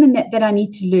lesson in that I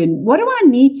need to learn? What do I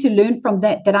need to learn from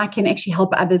that I can actually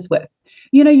help others with?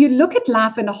 You look at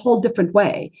life in a whole different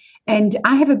way. And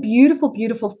I have a beautiful,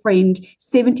 beautiful friend,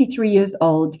 73 years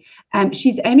old.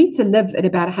 She's aiming to live at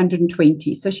about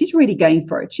 120. So she's really going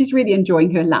for it. She's really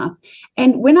enjoying her life.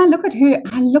 And when I look at her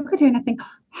and I think,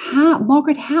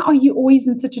 Margaret, how are you always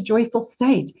in such a joyful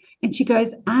state? And she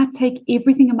goes, I take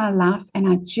everything in my life and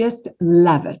I just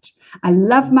love it. I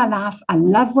love my life. I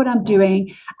love what I'm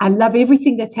doing. I love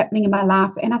everything that's happening in my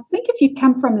life. And I think if you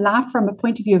come from life from a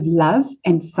point of view of love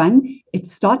and fun, it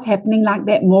starts happening like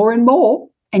that more and more.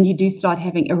 And you do start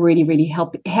having a really, really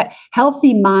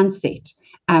healthy mindset.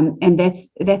 And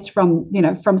that's from,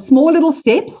 from small little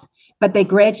steps, but they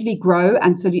gradually grow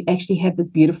until you actually have this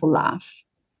beautiful life.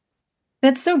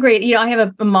 That's so great. I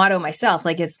have a motto myself,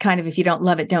 like it's kind of, if you don't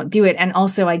love it, don't do it. And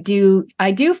also I do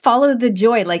follow the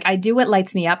joy. Like I do what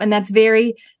lights me up. And that's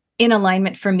very in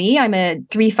alignment for me. I'm a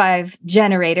 3-5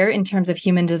 generator in terms of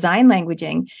human design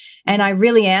languaging. And I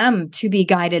really am to be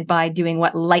guided by doing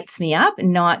what lights me up,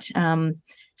 not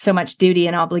so much duty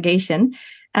and obligation.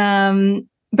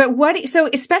 So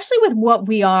especially with what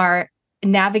we are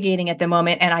navigating at the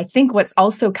moment, and I think what's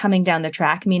also coming down the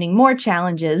track, meaning more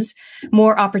challenges,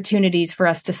 more opportunities for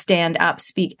us to stand up,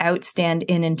 speak out, stand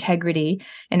in integrity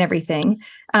and everything.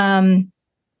 Being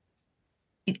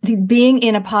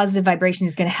in a positive vibration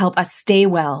is going to help us stay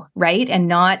well, right? And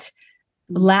not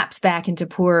lapse back into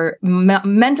poor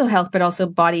mental health, but also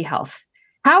body health.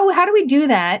 How do we do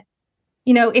that?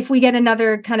 If we get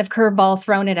another kind of curveball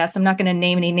thrown at us, I'm not going to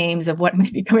name any names of what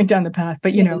might be coming down the path,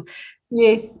 but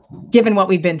yes, given what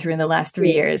we've been through in the last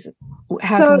 3 years,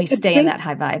 how can we stay in that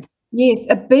high vibe? Yes,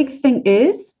 a big thing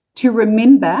is to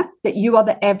remember that you are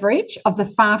the average of the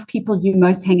 5 people you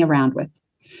most hang around with.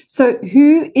 So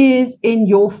who is in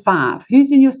your 5?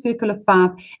 Who's in your circle of 5?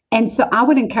 And so I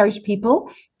would encourage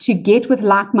people to get with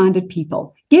like-minded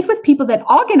people. Get with people that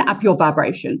are going to up your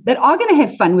vibration, that are going to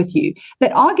have fun with you,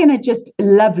 that are going to just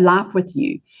love life with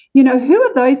you. Who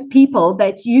are those people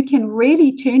that you can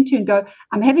really turn to and go,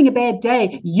 I'm having a bad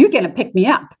day. You're going to pick me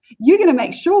up. You're going to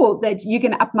make sure that you're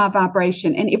going to up my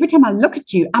vibration. And every time I look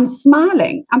at you, I'm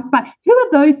smiling. Who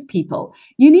are those people?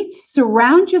 You need to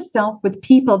surround yourself with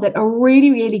people that are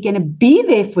really, really going to be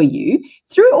there for you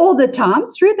through all the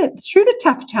times, through the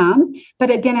tough times,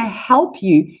 but are going to help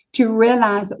you to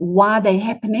realize why they're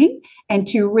happening and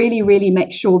to really, really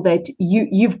make sure that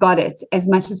you've got it as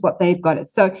much as what they've got it.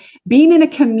 So being in a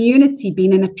community,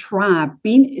 being in a tribe,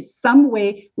 being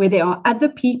somewhere where there are other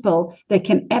people that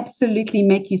can absolutely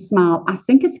make you smile, I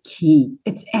think is key.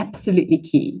 It's absolutely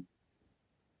key.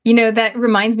 That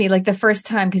reminds me, like the first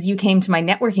time, because you came to my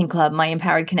networking club, my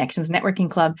Empowered Connections networking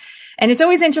club. And it's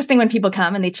always interesting when people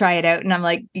come and they try it out. And I'm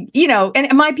like,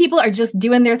 and my people are just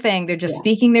doing their thing. They're just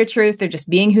speaking their truth. They're just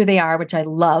being who they are, which I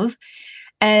love.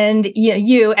 And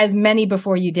you, as many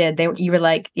before you did, you were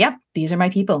like, yep, these are my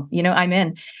people, I'm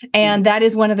in. And that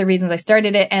is one of the reasons I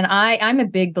started it. And I'm a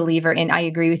big believer in, I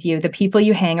agree with you, the people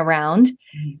you hang around,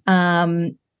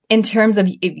 in terms of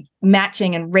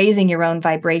matching and raising your own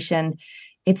vibration.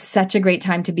 It's such a great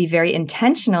time to be very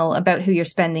intentional about who you're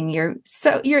spending your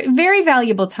very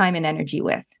valuable time and energy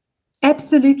with.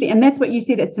 Absolutely. And that's what you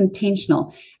said. It's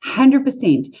intentional,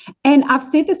 100%. And I've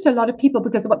said this to a lot of people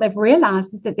because what they've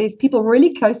realized is that there's people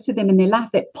really close to them in their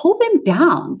life that pull them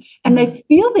down and they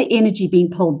feel the energy being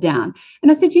pulled down.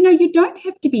 And I said, you don't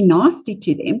have to be nasty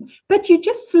to them, but you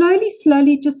just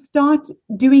slowly just start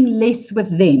doing less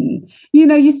with them.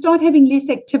 You start having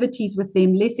less activities with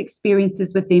them, less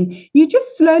experiences with them. You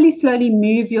just slowly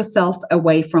move yourself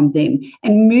away from them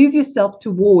and move yourself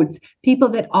towards people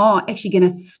that are actually going to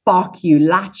spark you,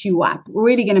 light you up,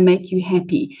 really going to make you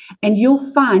happy. And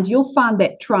you'll find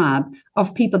that tribe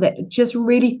of people that just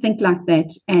really think like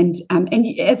that. And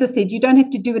as I said, you don't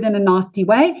have to do it in a nasty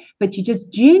way, but you just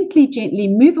gently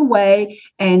move away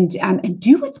and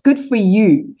do what's good for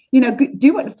you.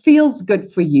 Do what feels good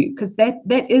for you, because that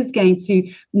is going to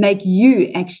make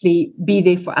you actually be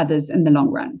there for others in the long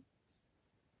run.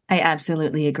 I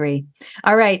absolutely agree.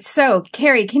 All right. So,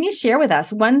 KERRY, can you share with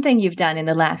us one thing you've done in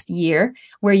the last year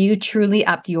where you truly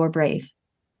upped your brave?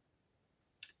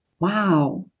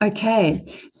 Wow. Okay.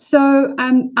 So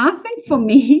I think for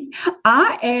me,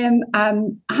 I'm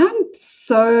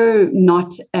so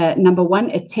not number one,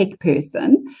 a tech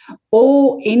person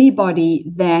or anybody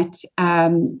that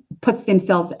puts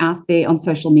themselves out there on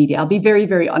social media. I'll be very,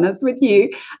 very honest with you.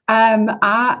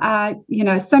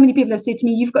 So many people have said to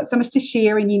me, you've got so much to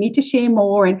share and you need to share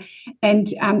more. And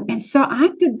so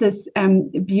I did this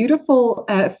beautiful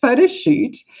photo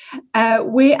shoot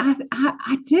where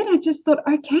I just thought,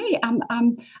 okay,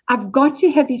 I've got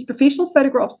to have these professional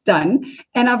photographs done,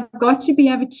 and I've got to be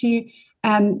able to,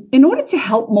 in order to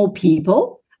help more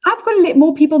people, I've got to let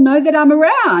more people know that I'm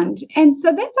around. And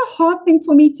so that's a hard thing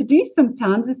for me to do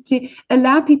sometimes, is to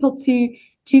allow people to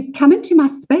come into my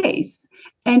space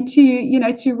and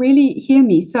to really hear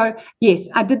me. So yes,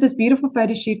 I did this beautiful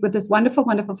photo shoot with this wonderful,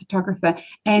 wonderful photographer.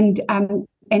 And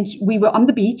and we were on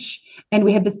the beach, and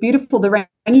we had this beautiful, the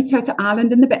Rangitoto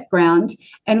Island in the background,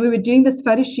 and we were doing this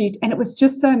photo shoot, and it was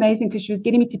just so amazing because she was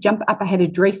getting me to jump up. I had a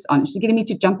dress on. She was getting me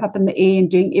to jump up in the air and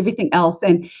doing everything else,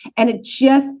 and it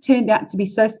just turned out to be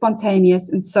so spontaneous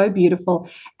and so beautiful.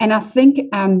 And I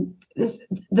think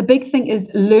the big thing is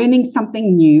learning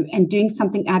something new and doing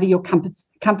something out of your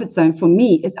comfort zone. For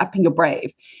me, is upping your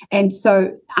brave. And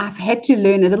so I've had to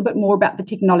learn a little bit more about the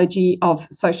technology of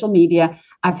social media.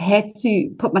 I've had to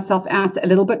put myself out a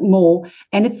little bit more,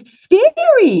 and it's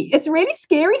scary. It's really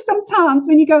scary sometimes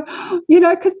when you go,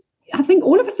 because I think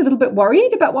all of us are a little bit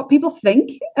worried about what people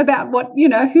think about what,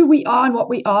 who we are and what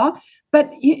we are. But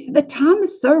the time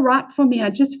is so right for me. I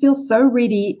just feel so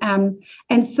ready.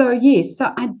 And so, yes,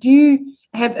 so I do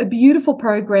have a beautiful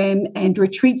program and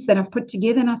retreats that I've put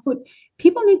together. And I thought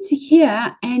people need to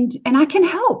hear, and I can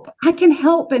help. I can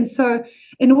help. And so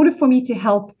in order for me to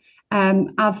help,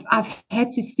 I've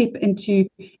had to step into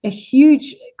a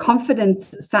huge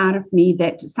confidence side of me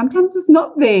that sometimes is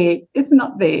not there. It's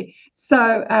not there.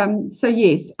 So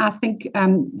yes, I think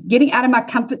getting out of my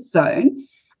comfort zone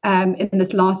in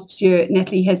this last year,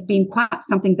 Natalie, has been quite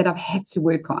something that I've had to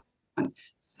work on.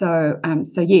 So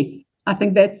yes, I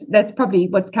think that's probably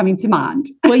what's coming to mind.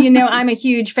 Well, I'm a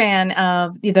huge fan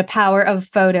of the power of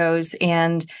photos,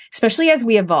 and especially as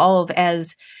we evolve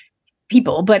as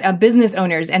people, but business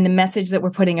owners, and the message that we're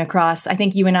putting across. I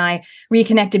think you and I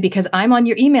reconnected because I'm on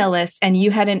your email list, and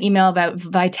you had an email about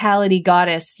Vitality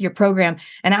Goddess, your program.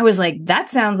 And I was like, that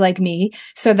sounds like me.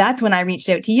 So that's when I reached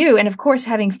out to you. And of course,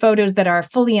 having photos that are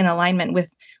fully in alignment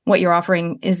with what you're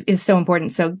offering is so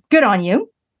important. So good on you.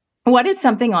 What is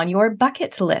something on your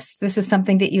bucket list? This is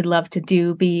something that you'd love to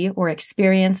do, be, or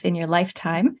experience in your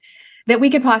lifetime that we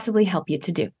could possibly help you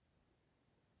to do.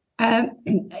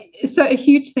 So a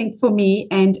huge thing for me,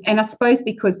 and I suppose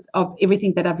because of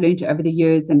everything that I've learned over the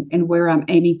years and where I'm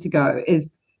aiming to go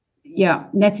is,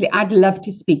 Natalie, I'd love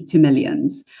to speak to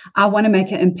millions. I want to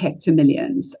make an impact to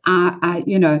millions.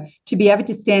 To be able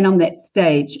to stand on that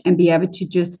stage and be able to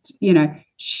just,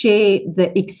 share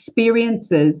the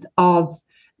experiences of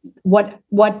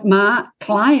what my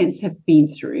clients have been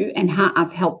through and how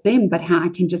I've helped them, but how I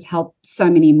can just help so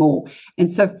many more. And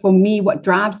so for me, what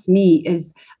drives me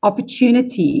is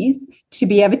opportunities to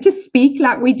be able to speak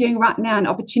like we're doing right now, and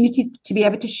opportunities to be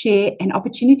able to share, and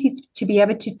opportunities to be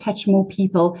able to touch more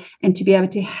people and to be able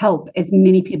to help as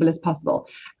many people as possible.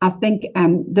 I think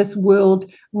this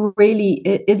world really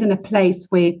is in a place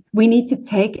where we need to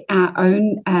take our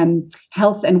own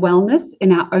health and wellness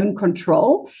in our own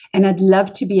control. And I'd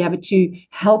love to be able to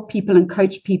help people and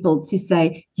coach people to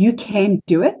say, you can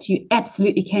do it. You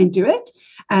absolutely can do it.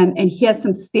 And here's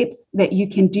some steps that you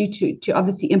can do to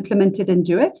obviously implement it and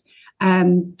do it.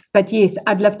 But yes,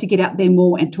 I'd love to get out there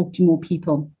more and talk to more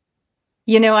people.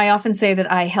 I often say that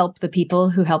I help the people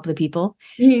who help the people.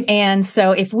 Yes. And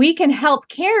so if we can help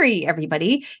KERRY,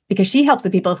 everybody, because she helps the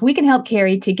people, if we can help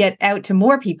KERRY to get out to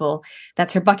more people,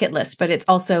 that's her bucket list, but it's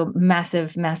also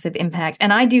massive, massive impact.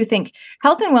 And I do think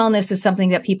health and wellness is something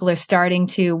that people are starting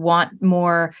to want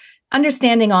more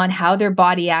understanding on, how their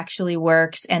body actually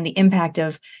works and the impact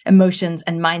of emotions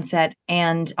and mindset,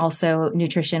 and also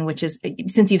nutrition, which is,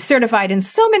 since you've certified in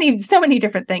so many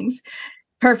different things.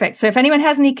 Perfect. So if anyone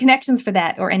has any connections for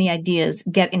that or any ideas,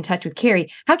 get in touch with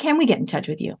KERRY. How can we get in touch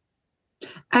with you?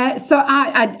 So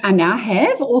I now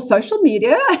have all social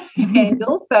media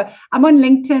handles. So I'm on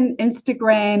LinkedIn,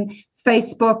 Instagram,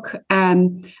 Facebook.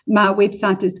 My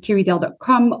website is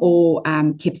kerrydell.com or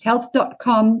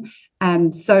kepshealth.com.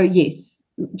 So yes,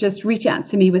 just reach out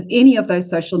to me with any of those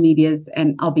social medias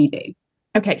and I'll be there.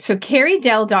 Okay, so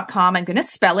kerrydell.com. I'm going to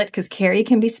spell it because KERRY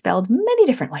can be spelled many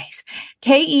different ways.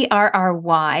 KERRY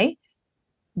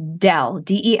DELL,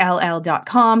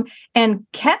 DELL.com. And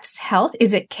KEPS Health,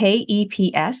 is it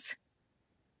KEPS?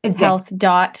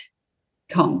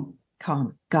 Health.com.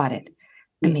 Got it.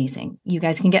 Amazing. You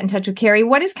guys can get in touch with KERRY.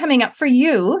 What is coming up for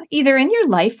you, either in your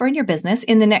life or in your business,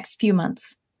 in the next few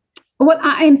months? Well,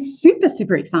 I am super,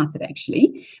 super excited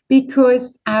actually,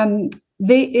 because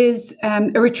there is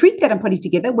a retreat that I'm putting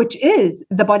together, which is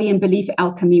the Body and Belief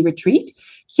Alchemy retreat.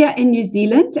 Here in New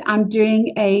Zealand, I'm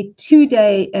doing a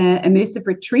 2-day immersive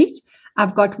retreat.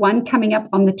 I've got one coming up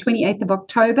on the 28th of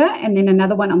October and then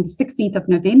another one on the 16th of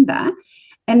November.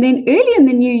 And then early in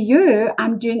the new year,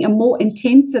 I'm doing a more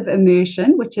intensive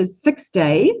immersion, which is 6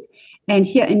 days. And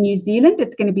here in New Zealand,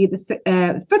 it's going to be the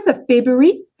 5th of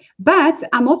February But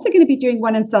I'm also going to be doing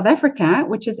one in South Africa,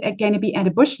 which is going to be at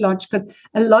a bush lodge, because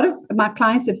a lot of my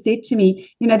clients have said to me,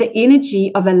 the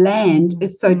energy of a land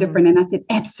is so different. And I said,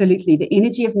 absolutely. The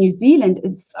energy of New Zealand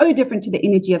is so different to the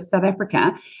energy of South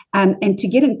Africa, and to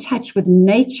get in touch with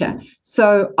nature.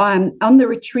 So on the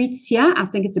retreats here, I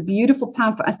think it's a beautiful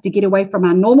time for us to get away from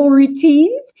our normal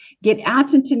routines, get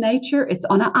out into nature. It's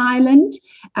on an island,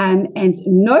 and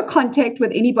no contact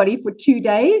with anybody for 2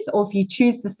 days. Or if you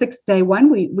choose the 6-day one,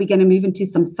 we're going to move into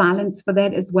some silence for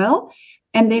that as well.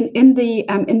 And then in the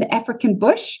African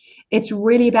bush, it's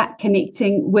really about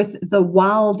connecting with the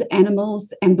wild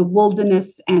animals and the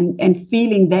wilderness, and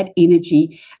feeling that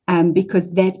energy,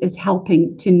 because that is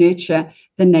helping to nurture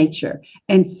the nature.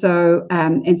 And so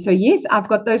yes, I've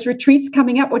got those retreats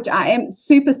coming up, which I am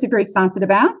super, super excited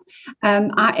about.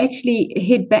 I actually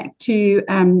head back to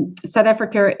South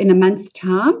Africa in a month's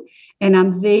time, and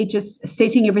I'm there just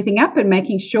setting everything up and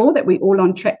making sure that we're all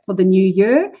on track for the new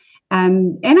year.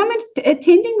 And I'm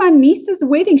attending my niece's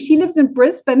wedding. She lives in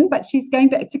Brisbane, but she's going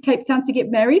back to Cape Town to get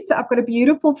married. So I've got a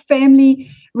beautiful family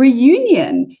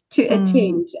reunion to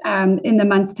attend in the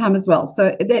month's time as well.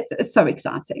 So that is so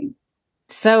exciting.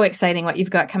 So exciting what you've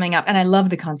got coming up. And I love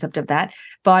the concept of that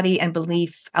Body and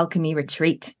Belief Alchemy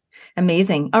Retreat.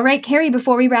 Amazing. All right, KERRY,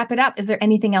 before we wrap it up, is there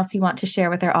anything else you want to share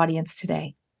with our audience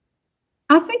today?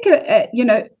 I think,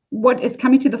 what is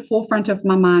coming to the forefront of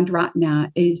my mind right now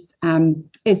is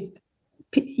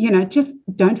just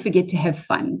don't forget to have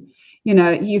fun.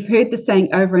 You've heard the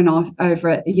saying over and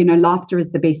over, laughter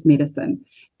is the best medicine.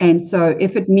 And so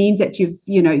if it means that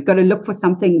you've got to look for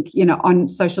something, on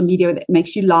social media that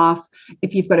makes you laugh,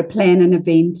 if you've got to plan an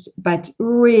event, but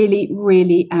really,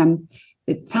 really,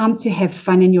 the time to have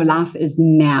fun in your life is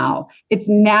now. It's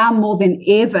now more than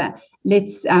ever.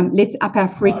 Let's up our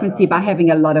frequency by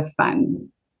having a lot of fun.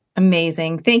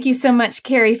 Amazing. Thank you so much,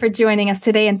 KERRY, for joining us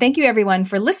today. And thank you, everyone,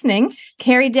 for listening.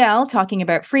 KERRY DELL talking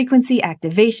about frequency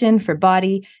activation for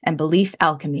body and belief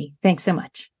alchemy. Thanks so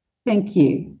much. Thank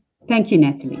you. Thank you,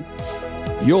 Natalie.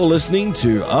 You're listening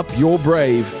to Up Your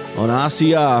Brave on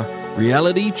RCR,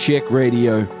 Reality Check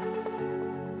Radio.